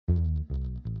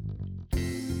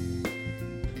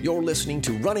You're listening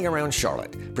to Running Around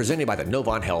Charlotte, presented by the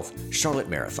Novant Health Charlotte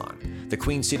Marathon, the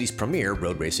Queen City's premier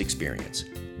road race experience.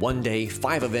 1 day,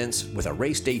 5 events with a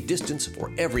race day distance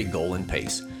for every goal and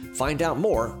pace. Find out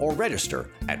more or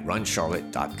register at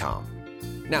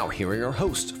runcharlotte.com. Now, here are your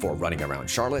hosts for Running Around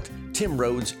Charlotte, Tim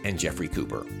Rhodes and Jeffrey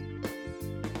Cooper.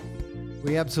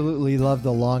 We absolutely love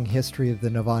the long history of the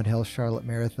Novant Health Charlotte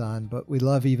Marathon, but we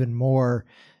love even more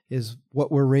is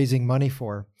what we're raising money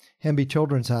for. Hemby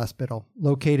Children's Hospital,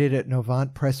 located at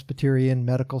Novant Presbyterian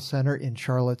Medical Center in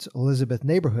Charlotte's Elizabeth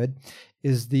neighborhood,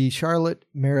 is the Charlotte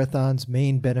Marathon's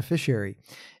main beneficiary.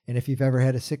 And if you've ever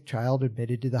had a sick child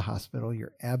admitted to the hospital,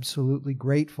 you're absolutely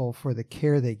grateful for the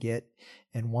care they get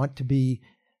and want to be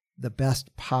the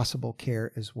best possible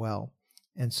care as well.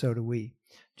 And so do we.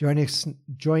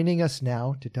 Joining us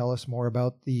now to tell us more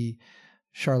about the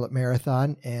Charlotte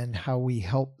Marathon and how we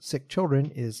help sick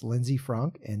children is Lindsay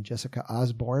Frank and Jessica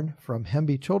Osborne from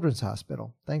Hemby Children's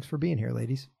Hospital. Thanks for being here,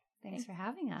 ladies. Thanks for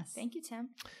having us. Thank you, Tim.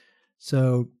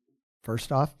 So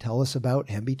first off, tell us about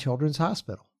Hemby Children's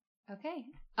Hospital. Okay.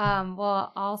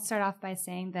 Well, I'll start off by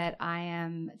saying that I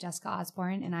am Jessica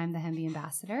Osborne and I'm the Hemby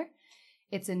Ambassador.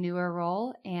 It's a newer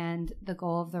role, and the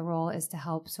goal of the role is to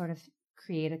help sort of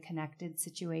create a connected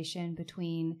situation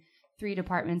between 3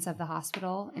 departments of the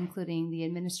hospital, including the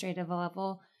administrative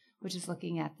level, which is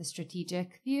looking at the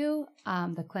strategic view,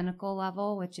 the clinical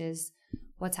level, which is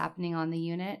what's happening on the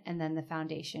unit, and then the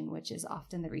foundation, which is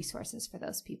often the resources for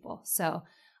those people. So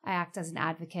I act as an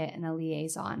advocate and a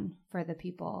liaison for the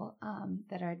people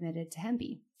that are admitted to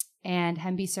Hemby. And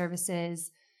Hemby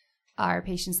services are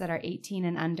patients that are 18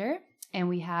 and under, and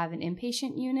we have an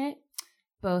inpatient unit,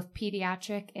 both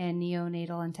pediatric and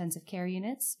neonatal intensive care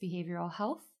units, behavioral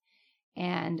health,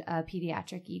 and a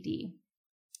pediatric ED.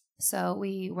 So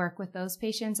we work with those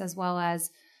patients as well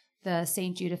as the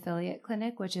St. Jude Affiliate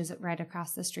Clinic, which is right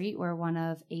across the street. We're one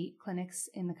of 8 clinics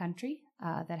in the country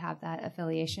that have that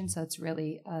affiliation, so it's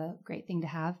really a great thing to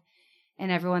have.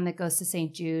 And everyone that goes to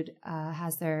St. Jude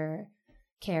has their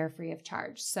care free of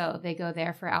charge. So they go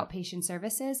there for outpatient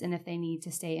services, and if they need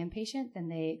to stay inpatient, then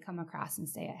they come across and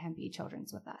stay at Hemby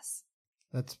Children's with us.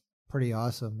 That's pretty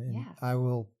awesome. And Yeah.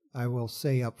 I will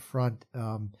say up front,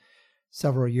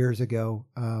 several years ago,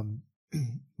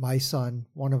 my son,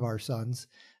 one of our sons,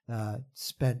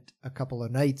 spent a couple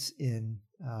of nights in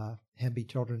Hemby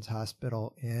Children's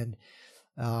Hospital. And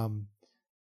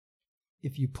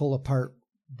if you pull apart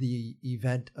the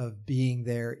event of being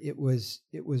there, it was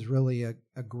really a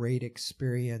great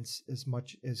experience, as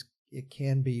much as it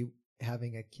can be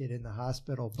having a kid in the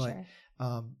hospital. But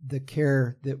Sure. The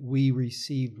care that we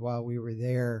received while we were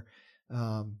there,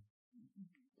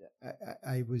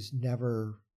 I was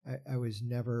never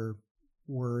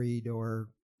worried or,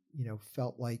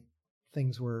 felt like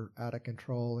things were out of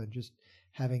control, and just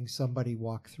having somebody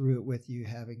walk through it with you,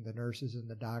 having the nurses and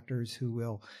the doctors who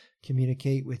will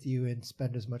communicate with you and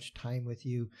spend as much time with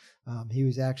you. He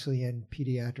was actually in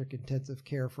pediatric intensive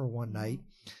care for one night,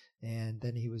 and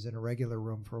then he was in a regular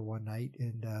room for one night.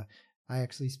 And I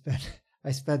actually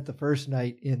spent the first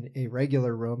night in a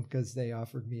regular room because they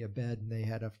offered me a bed, and they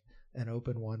had an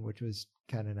open one, which was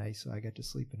kind of nice. So I got to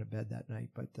sleep in a bed that night.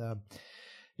 But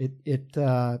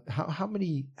how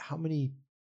many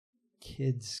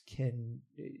kids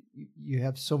you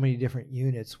have so many different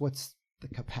units? What's the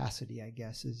capacity, I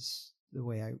guess, is the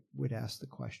way I would ask the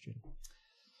question.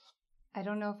 I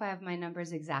don't know if I have my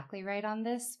numbers exactly right on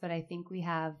this, but I think we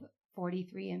have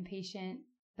 43 inpatient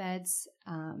beds.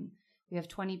 We have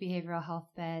 20 behavioral health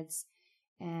beds,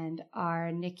 and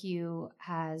our NICU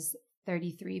has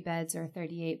 33 beds or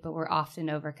 38, but we're often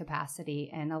over capacity.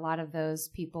 And a lot of those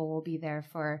people will be there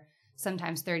for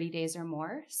sometimes 30 days or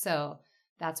more. So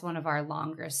that's one of our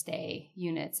longer stay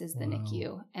units is the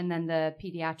NICU. And then the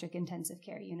pediatric intensive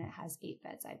care unit has 8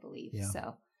 beds, I believe. Yeah.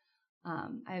 So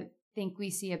I think we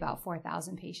see about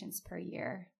 4,000 patients per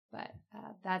year, but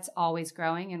that's always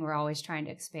growing, and we're always trying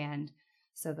to expand.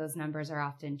 So those numbers are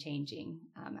often changing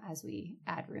as we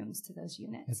add rooms to those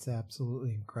units. It's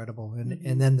absolutely incredible.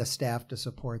 And then the staff to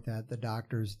support that, the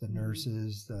doctors, the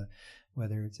nurses,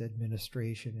 whether it's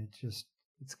administration,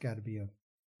 it's got to be a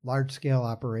large-scale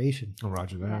operation. Oh,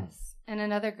 roger that. Yes. And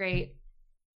another great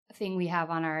thing we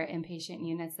have on our inpatient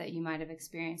units that you might have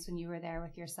experienced when you were there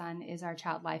with your son is our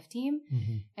child life team.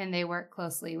 Mm-hmm. And they work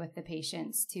closely with the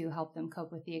patients to help them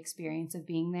cope with the experience of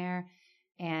being there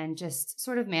and just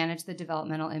sort of manage the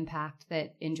developmental impact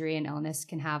that injury and illness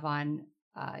can have on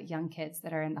young kids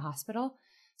that are in the hospital.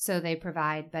 So they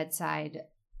provide bedside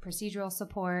procedural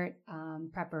support,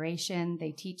 preparation.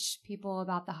 They teach people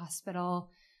about the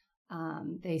hospital.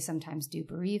 They sometimes do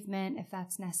bereavement if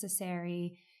that's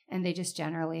necessary. And they just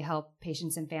generally help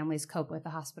patients and families cope with the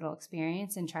hospital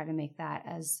experience and try to make that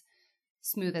as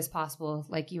smooth as possible,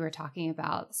 like you were talking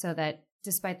about, so that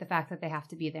despite the fact that they have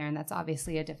to be there, and that's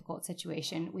obviously a difficult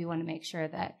situation, we want to make sure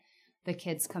that the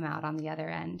kids come out on the other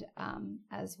end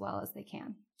as well as they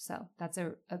can. So that's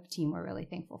a team we're really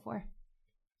thankful for.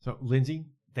 So, Lindsay,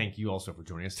 thank you also for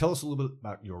joining us. Tell us a little bit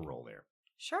about your role there.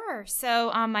 Sure.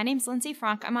 So my name's Lindsay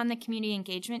Frank. I'm on the community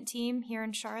engagement team here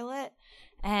in Charlotte.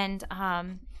 And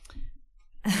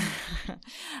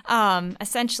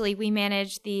essentially, we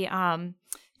manage the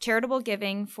charitable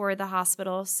giving for the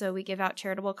hospital. So we give out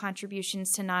charitable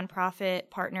contributions to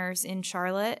nonprofit partners in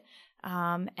Charlotte.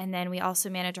 And then we also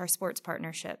manage our sports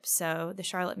partnerships. So the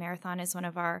Charlotte Marathon is one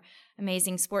of our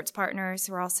amazing sports partners.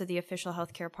 We're also the official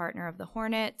healthcare partner of the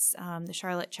Hornets, the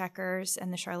Charlotte Checkers,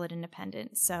 and the Charlotte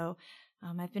Independent. So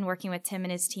I've been working with Tim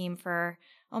and his team for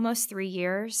almost 3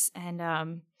 years, and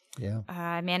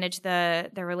I manage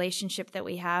the relationship that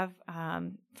we have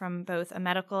from both a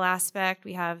medical aspect.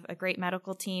 We have a great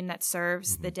medical team that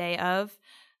serves the day of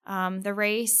the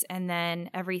race, and then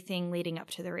everything leading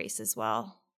up to the race as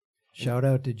well. Shout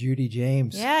out to Judy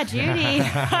James. Yeah, Judy.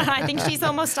 I think she's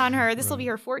almost on her. This will be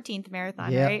her 14th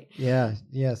marathon, right?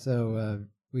 Yeah. So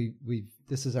we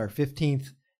this is our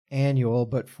 15th annual,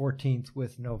 but 14th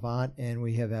with Novant, and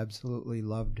we have absolutely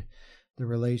loved the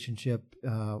relationship,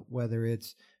 whether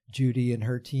it's Judy and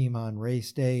her team on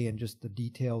race day and just the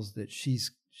details that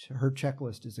her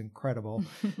checklist is incredible.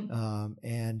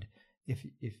 And if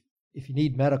you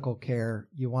need medical care,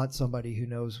 you want somebody who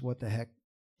knows what the heck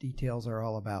details are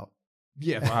all about.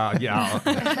 Yeah,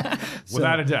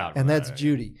 without a doubt. And that's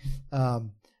Judy.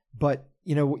 But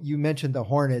you mentioned the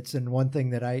Hornets, and one thing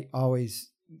that I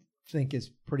always think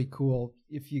is pretty cool,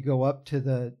 if you go up to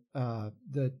the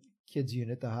kids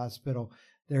unit, the hospital,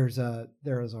 there is a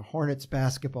Hornets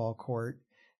basketball court,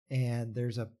 and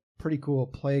there's a pretty cool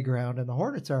playground, and the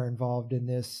Hornets are involved in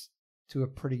this to a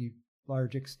pretty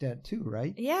large extent too,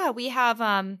 right? Yeah, we have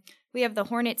the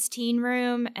Hornets teen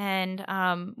room, and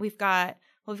we've got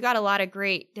a lot of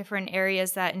great different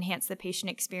areas that enhance the patient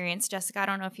experience. Jessica, I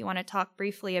don't know if you want to talk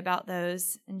briefly about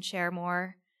those and share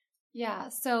more. Yeah,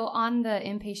 so on the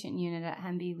inpatient unit at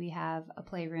Hemby, we have a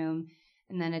playroom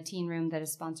and then a teen room that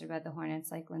is sponsored by the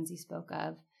Hornets, like Lindsay spoke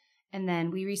of. And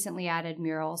then we recently added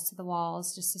murals to the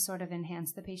walls just to sort of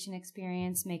enhance the patient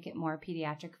experience, make it more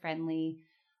pediatric friendly.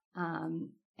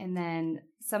 And then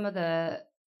some of the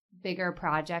bigger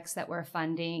projects that we're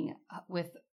funding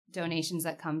with donations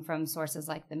that come from sources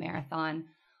like the marathon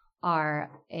are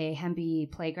a Hemby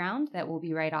playground that will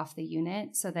be right off the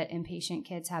unit so that inpatient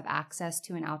kids have access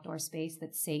to an outdoor space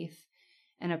that's safe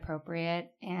and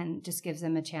appropriate and just gives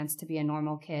them a chance to be a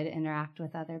normal kid, interact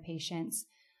with other patients,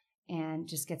 and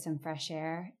just get some fresh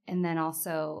air. And then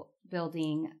also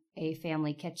building a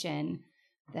family kitchen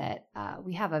that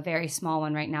we have a very small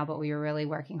one right now, but we were really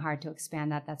working hard to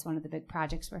expand that. That's one of the big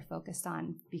projects we're focused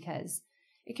on because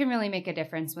it can really make a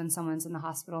difference when someone's in the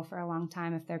hospital for a long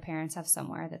time if their parents have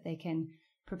somewhere that they can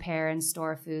prepare and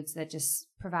store foods that just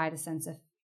provide a sense of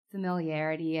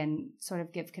familiarity and sort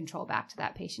of give control back to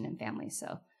that patient and family.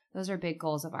 So those are big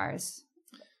goals of ours.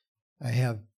 I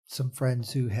have some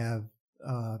friends who have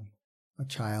a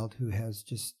child who has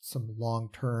just some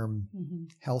long-term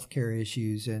healthcare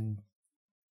issues, and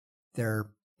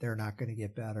they're not going to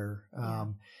get better.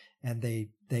 And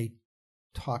they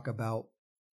talk about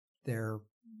their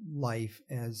life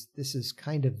as this is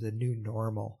kind of the new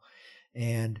normal.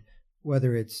 And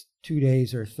whether it's 2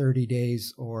 days or 30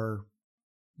 days or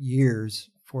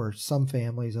years for some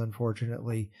families,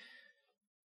 unfortunately,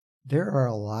 there are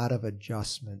a lot of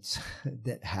adjustments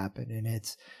that happen. And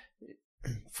it's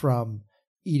from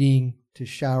eating to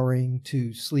showering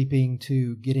to sleeping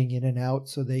to getting in and out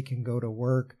so they can go to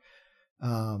work.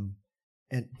 And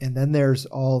then there's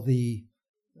all the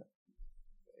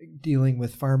dealing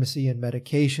with pharmacy and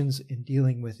medications and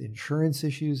dealing with insurance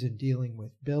issues and dealing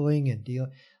with billing and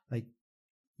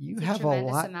you have a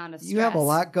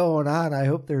lot going on. I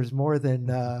hope there's more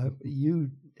than you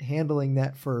handling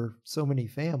that for so many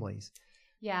families.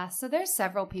 Yeah, so there's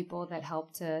several people that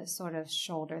help to sort of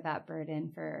shoulder that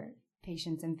burden for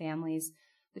patients and families.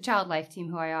 The Child Life Team,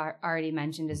 who I already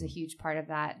mentioned, is a huge part of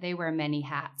that. They wear many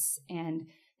hats, and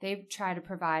they try to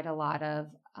provide a lot of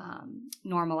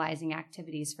normalizing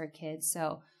activities for kids.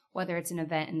 So whether it's an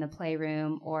event in the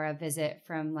playroom or a visit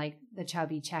from like the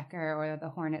Chubby Checker or the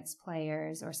Hornets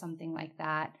players or something like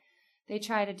that, they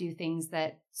try to do things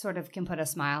that sort of can put a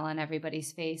smile on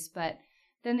everybody's face. But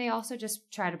then they also just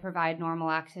try to provide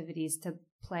normal activities to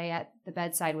play at the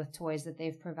bedside with toys that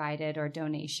they've provided or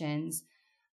donations.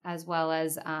 as well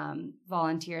as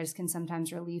volunteers can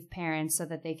sometimes relieve parents so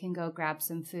that they can go grab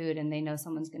some food and they know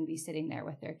someone's going to be sitting there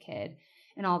with their kid.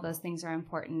 And all those things are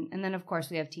important. And then, of course,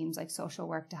 we have teams like social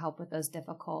work to help with those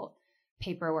difficult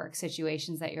paperwork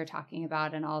situations that you're talking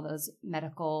about and all those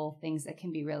medical things that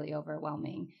can be really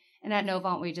overwhelming. And at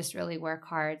Novant, we just really work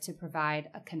hard to provide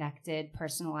a connected,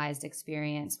 personalized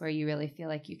experience where you really feel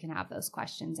like you can have those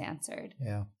questions answered.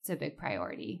 Yeah. It's a big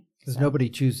priority. Because nobody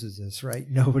chooses this, right?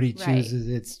 Nobody chooses.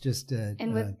 Right. It's just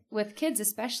and with kids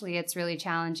especially, it's really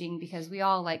challenging because we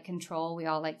all like control. We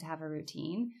all like to have a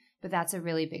routine, but that's a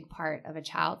really big part of a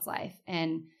child's life.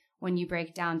 And when you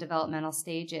break down developmental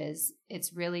stages,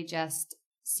 it's really just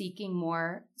seeking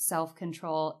more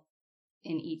self-control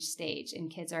in each stage.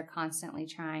 And kids are constantly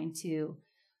trying to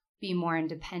be more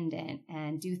independent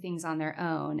and do things on their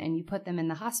own. And you put them in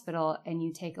the hospital and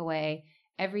you take away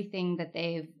everything that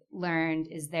they've learned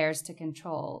is theirs to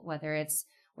control, whether it's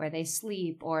where they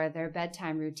sleep or their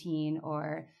bedtime routine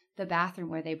or the bathroom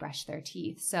where they brush their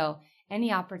teeth. So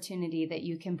any opportunity that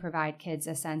you can provide kids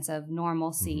a sense of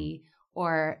normalcy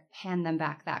or hand them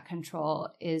back that control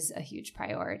is a huge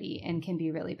priority and can be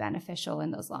really beneficial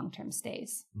in those long-term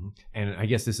stays. And I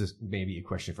guess this is maybe a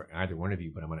question for either one of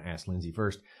you, but I'm going to ask Lindsay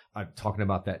first. Talking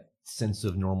about that sense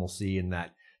of normalcy and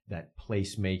that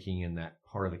placemaking and that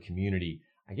part of the community,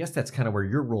 I guess that's kind of where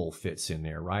your role fits in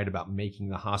there, right? About making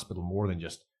the hospital more than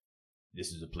just,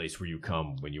 this is a place where you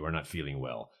come when you are not feeling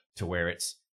well, to where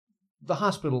it's the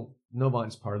hospital, Novant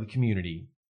is part of the community.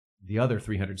 The other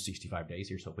 365 days,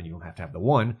 here's hoping you don't have to have the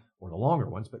one or the longer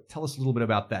ones, but tell us a little bit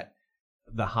about that,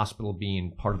 the hospital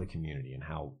being part of the community and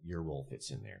how your role fits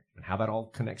in there and how that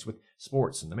all connects with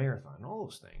sports and the marathon and all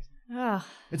those things.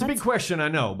 It's a big question, I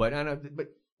know, but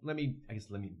let me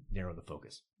narrow the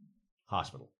focus.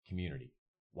 Hospital, community.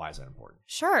 Why is that important?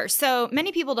 Sure. So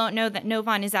many people don't know that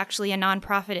Novant is actually a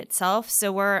nonprofit itself.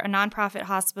 So we're a nonprofit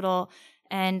hospital,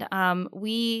 and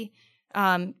we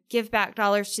give back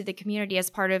dollars to the community as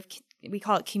part of, we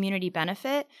call it community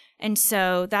benefit. And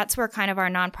so that's where kind of our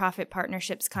nonprofit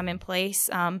partnerships come in place.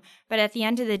 But at the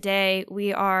end of the day,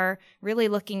 we are really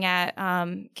looking at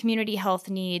community health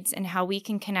needs and how we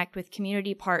can connect with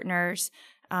community partners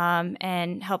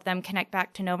and help them connect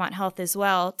back to Novant Health as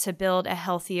well to build a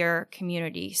healthier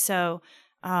community. So,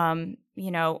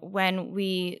 when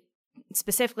we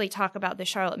specifically talk about the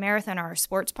Charlotte Marathon or our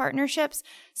sports partnerships,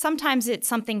 sometimes it's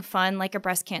something fun like a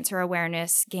breast cancer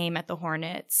awareness game at the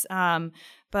Hornets.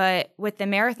 But with the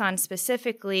marathon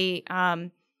specifically,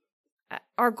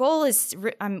 our goal is,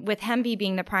 with HEMB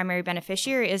being the primary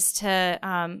beneficiary, is to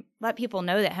let people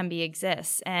know that HEMB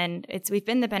exists. And we've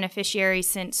been the beneficiary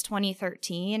since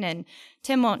 2013. And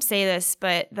Tim won't say this,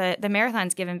 but the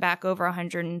marathon's given back over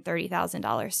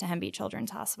 $130,000 to HEMB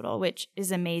Children's Hospital, which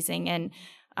is amazing. And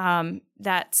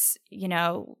that's,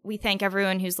 we thank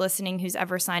everyone who's listening who's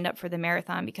ever signed up for the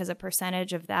marathon, because a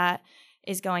percentage of that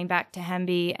is going back to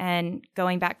HEMB and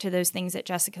going back to those things that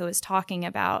Jessica was talking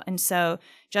about. And so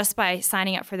just by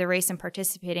signing up for the race and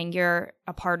participating, you're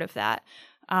a part of that.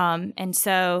 And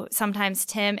so sometimes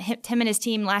Tim and his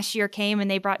team last year came and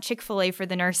they brought Chick-fil-A for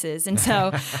the nurses. And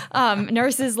so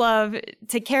nurses love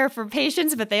to care for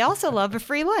patients, but they also love a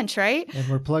free lunch, right? And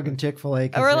we're plugging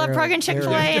Chick-fil-A. We're plugging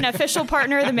Chick-fil-A, an official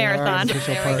partner of the marathon.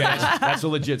 That's a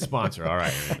legit sponsor. All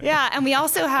right. Yeah. And we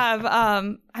also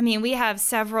have, we have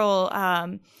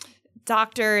several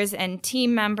doctors and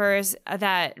team members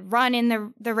that run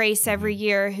in the race every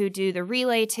year who do the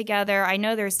relay together. I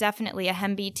know there's definitely a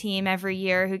HEMB team every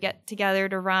year who get together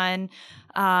to run.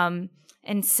 And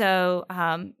so,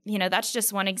 that's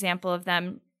just one example of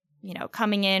them,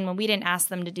 coming in when we didn't ask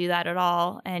them to do that at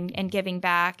all, and giving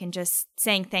back and just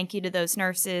saying thank you to those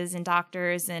nurses and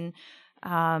doctors. And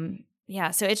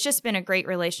so it's just been a great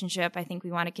relationship. I think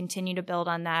we want to continue to build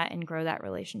on that and grow that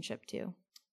relationship too.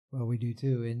 Well, we do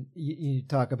too. And you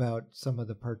talk about some of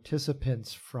the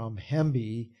participants from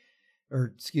HEMB,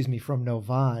 from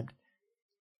Novant.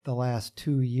 The last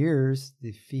 2 years,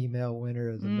 the female winner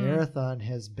of the marathon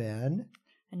has been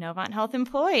a Novant Health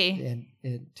employee.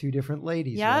 And two different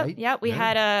ladies, right? right? Yeah, we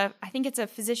had I think it's a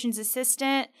physician's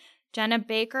assistant, Jenna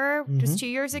Baker, just 2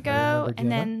 years ago.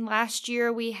 And then last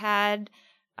year we had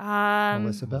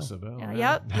Melissa Bell.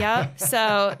 Yep.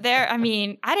 So I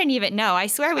didn't even know. I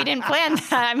swear we didn't plan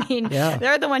that.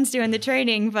 They're the ones doing the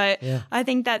training, but I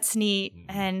think that's neat.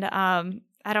 And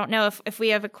I don't know if we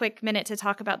have a quick minute to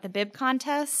talk about the bib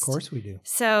contest. Of course we do.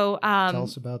 So tell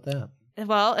us about that.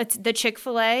 Well, it's the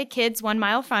Chick-fil-A Kids 1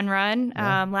 Mile Fun Run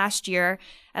last year,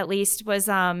 at least, was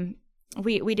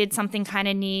we did something kind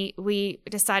of neat. We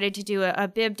decided to do a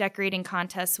bib decorating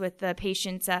contest with the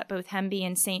patients at both Hemby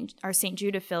and our St.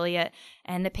 Jude affiliate.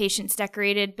 And the patients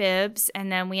decorated bibs,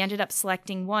 and then we ended up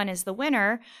selecting one as the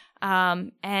winner.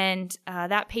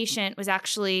 That patient was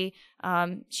actually,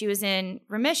 she was in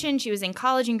remission. She was in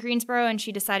college in Greensboro, and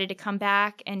she decided to come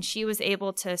back, and she was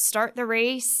able to start the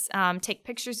race, take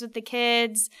pictures with the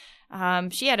kids.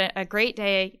 She had a great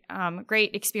day,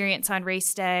 great experience on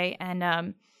race day.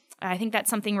 And, I think that's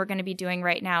something we're going to be doing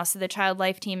right now. So the Child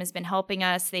Life team has been helping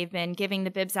us. They've been giving the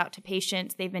bibs out to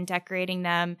patients. They've been decorating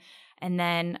them. And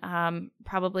then,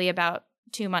 probably about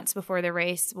 2 months before the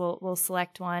race, we'll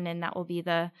select one, and that will be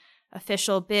the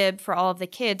official bib for all of the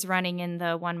kids running in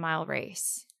the 1 mile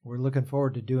race. We're looking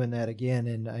forward to doing that again,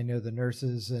 and I know the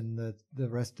nurses and the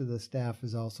rest of the staff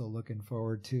is also looking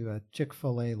forward to a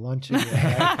Chick-fil-A lunch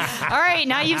again. All right,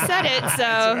 now you've said it,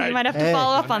 so you might have to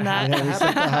follow up on that. Yeah, we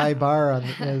set the high bar on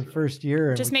the first year.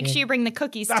 And just make sure you bring the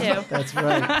cookies too. That's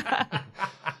right.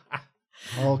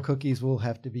 All cookies will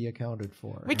have to be accounted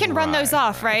for. We can run those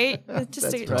off, right?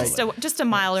 Just a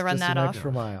mile to run that off.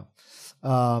 Extra mile.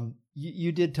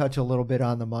 You did touch a little bit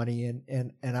on the money,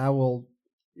 and I will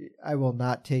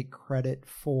not take credit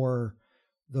for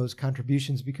those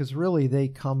contributions, because really they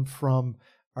come from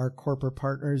our corporate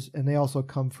partners, and they also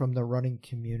come from the running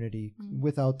community. Mm-hmm.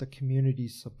 Without the community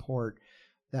support,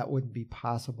 that wouldn't be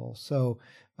possible. So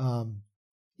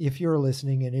if you're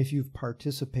listening and if you've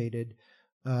participated,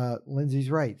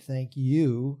 Lindsay's right. Thank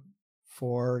you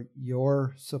for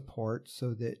your support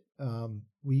so that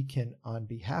we can, on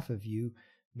behalf of you,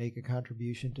 make a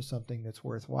contribution to something that's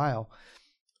worthwhile.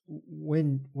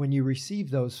 When you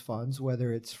receive those funds,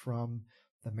 whether it's from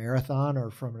the marathon or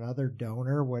from another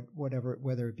donor, whatever,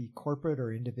 whether it be corporate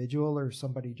or individual or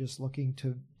somebody just looking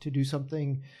to do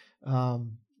something,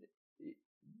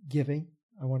 giving,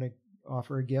 I want to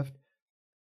offer a gift.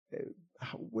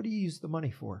 What do you use the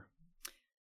money for?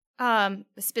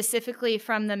 Specifically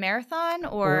from the marathon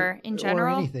or in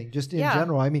general? Or anything, just in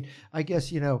general. I mean, I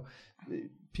guess,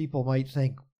 people might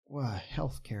think, well,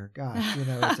 healthcare, gosh,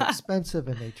 it's expensive,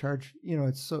 and they charge,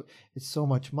 it's so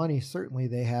much money. Certainly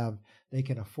they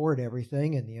can afford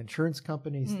everything, and the insurance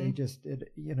companies, they just,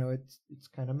 it's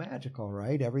kind of magical,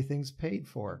 right? Everything's paid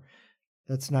for.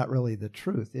 That's not really the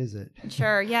truth, is it?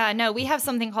 Sure. Yeah. No, we have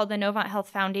something called the Novant Health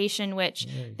Foundation, which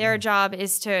their job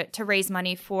is to raise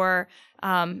money for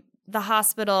the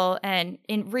hospital and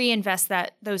reinvest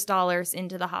those dollars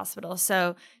into the hospital.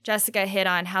 So Jessica hit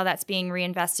on how that's being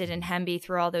reinvested in Hemby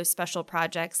through all those special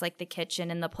projects like the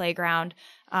kitchen and the playground.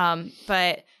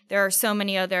 But there are so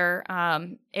many other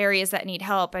areas that need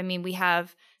help. I mean, we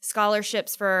have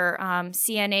scholarships for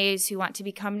CNAs who want to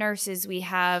become nurses. We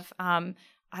have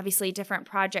obviously different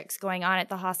projects going on at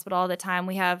the hospital all the time.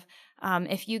 We have,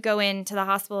 if you go into the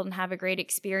hospital and have a great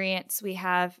experience, we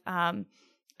have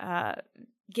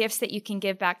gifts that you can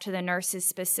give back to the nurses,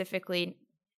 specifically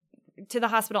to the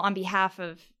hospital on behalf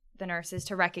of the nurses,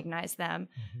 to recognize them.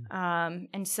 Mm-hmm.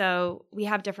 And so we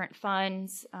have different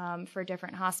funds for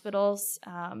different hospitals,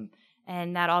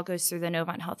 and that all goes through the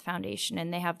Novant Health Foundation,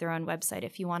 and they have their own website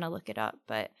if you want to look it up.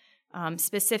 But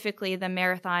specifically, the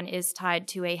marathon is tied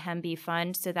to a Hemby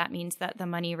fund, so that means that the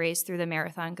money raised through the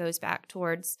marathon goes back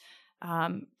towards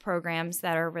programs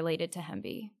that are related to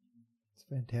Hemby. It's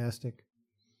fantastic.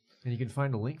 And you can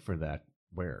find a link for that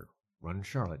where?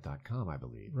 RunCharlotte.com, I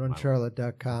believe.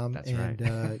 RunCharlotte.com. That's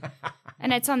right.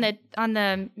 And it's on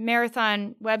the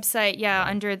marathon website,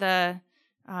 under the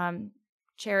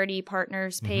charity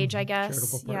partners page, I guess.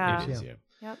 Charitable partners,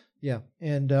 Yep. Yeah.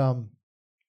 And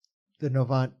the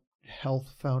Novant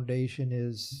Health Foundation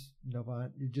is Novant.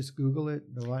 You just Google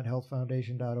it,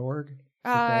 NovantHealthFoundation.org. Is it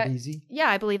that easy? Yeah,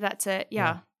 I believe that's it.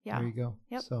 Yeah. There you go.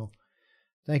 Yep. So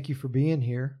thank you for being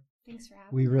here. Thanks for having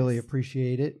us. We really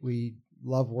appreciate it. We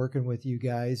love working with you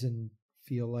guys and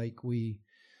feel like we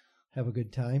have a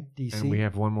good time. DC? And we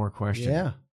have one more question.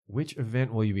 Yeah. Which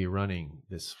event will you be running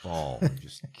this fall? I'm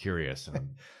just curious.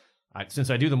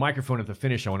 Since I do the microphone at the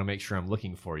finish, I want to make sure I'm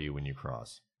looking for you when you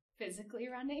cross. Physically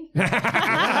running?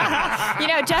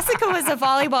 Jessica was a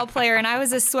volleyball player and I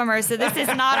was a swimmer, so this is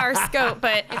not our scope.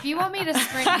 But if you want me to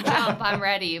sprint and jump, I'm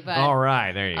ready. But all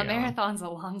right, there you go. A marathon's a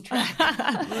long track.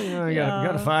 Well, we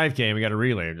got a 5K, we got a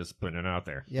relay. I'm just putting it out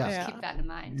there. Just keep that in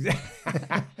mind.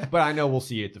 But I know we'll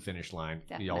see you at the finish line.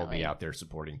 Definitely. Y'all will be out there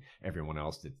supporting everyone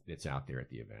else that's out there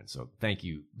at the event. So thank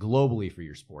you globally for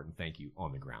your support, and thank you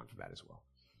on the ground for that as well.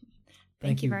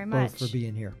 Thank you very much both for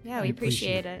being here. Yeah, we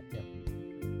appreciate it. Yeah.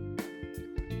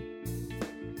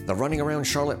 The Running Around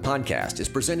Charlotte podcast is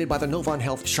presented by the Novant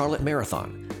Health Charlotte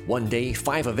Marathon. 1 day,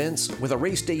 5 events with a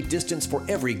race day distance for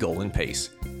every goal and pace.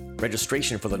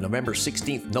 Registration for the November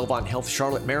 16th Novant Health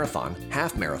Charlotte Marathon,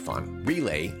 Half Marathon,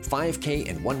 Relay, 5K,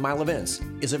 and 1 mile events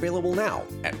is available now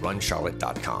at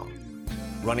runcharlotte.com.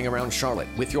 Running Around Charlotte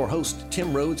with your hosts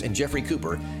Tim Rhodes and Jeffrey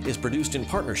Cooper is produced in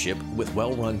partnership with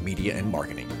Well Run Media and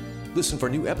Marketing. Listen for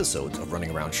new episodes of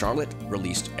Running Around Charlotte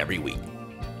released every week.